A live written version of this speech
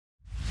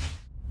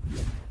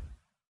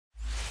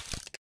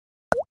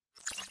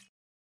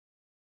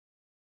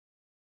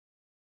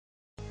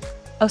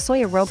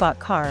OSOYOO Robot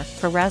Car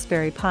for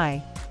Raspberry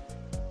Pi.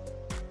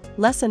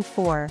 Lesson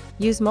 4,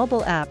 use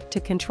mobile app to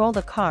control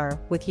the car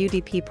with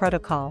UDP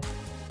protocol.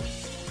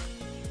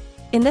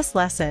 In this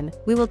lesson,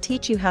 we will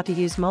teach you how to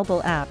use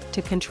mobile app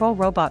to control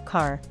robot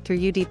car through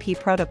UDP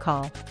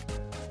protocol.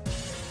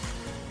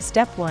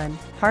 Step 1,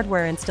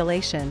 hardware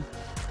installation.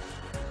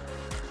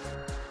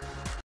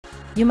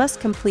 You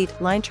must complete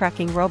line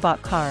tracking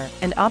robot car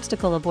and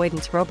obstacle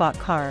avoidance robot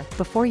car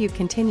before you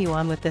continue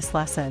on with this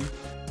lesson.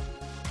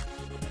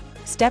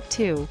 Step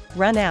 2,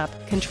 run app,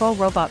 control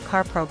robot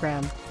car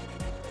program.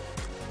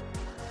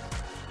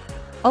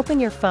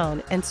 Open your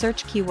phone and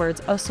search keywords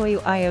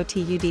OSOYOO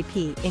IoT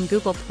UDP in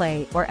Google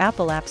Play or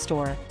Apple App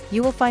Store.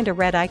 You will find a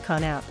red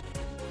icon app.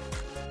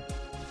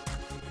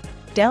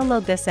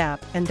 Download this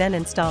app and then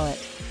install it.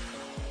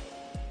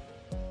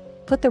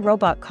 Put the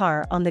robot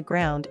car on the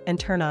ground and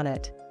turn on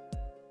it.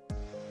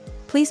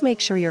 Please make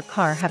sure your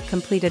car have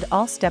completed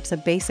all steps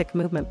of basic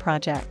movement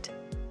project.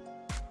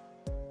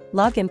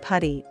 Log in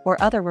PuTTY or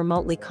other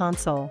remotely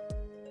console.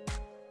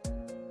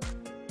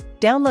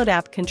 Download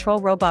app control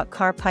robot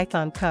car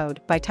Python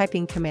code by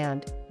typing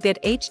command bit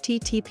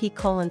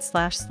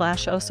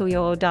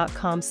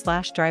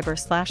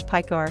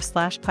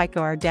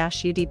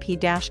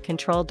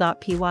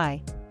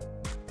http://osoyo.com/driver/pycar/pycar-udp-control.py.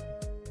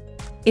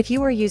 If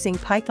you are using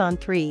Python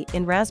 3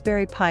 in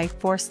Raspberry Pi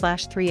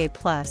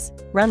 4/3a+,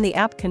 run the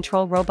app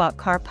control robot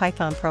car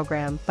Python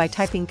program by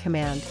typing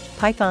command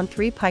python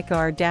 3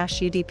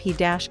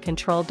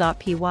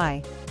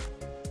 pycar-udp-control.py.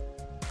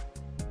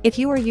 If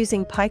you are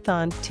using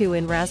Python 2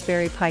 in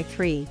Raspberry Pi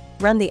 3,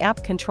 run the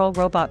app control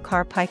robot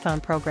car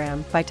Python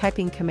program by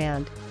typing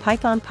command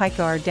python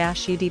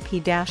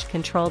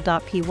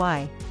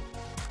pycar-udp-control.py.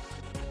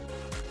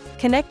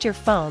 Connect your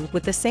phone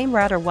with the same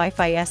router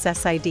Wi-Fi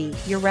SSID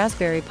your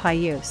Raspberry Pi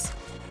use.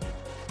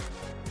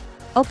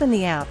 Open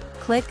the app,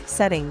 click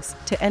Settings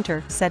to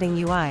enter Setting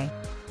UI.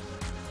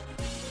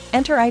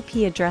 Enter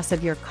IP address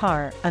of your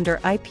car under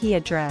IP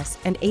address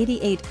and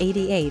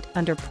 8888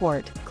 under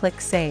port, click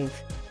Save.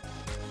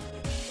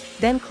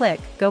 Then click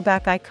Go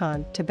Back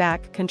icon to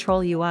back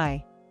Control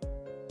UI.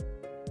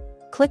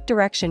 Click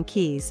Direction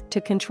keys to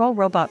control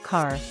robot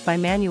car by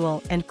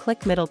manual and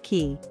click Middle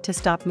key to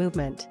stop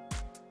movement.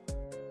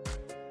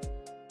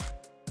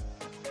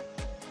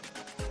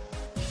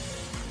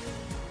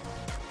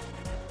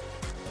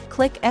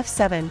 Click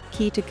F7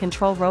 key to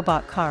control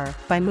robot car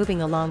by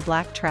moving along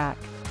black track.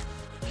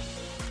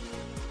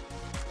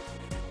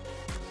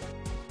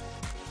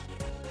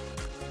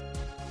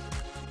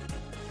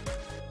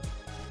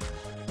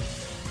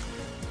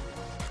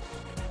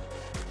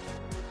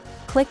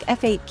 Click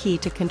F8 key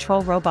to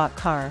control robot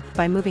car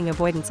by moving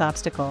avoidance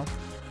obstacle.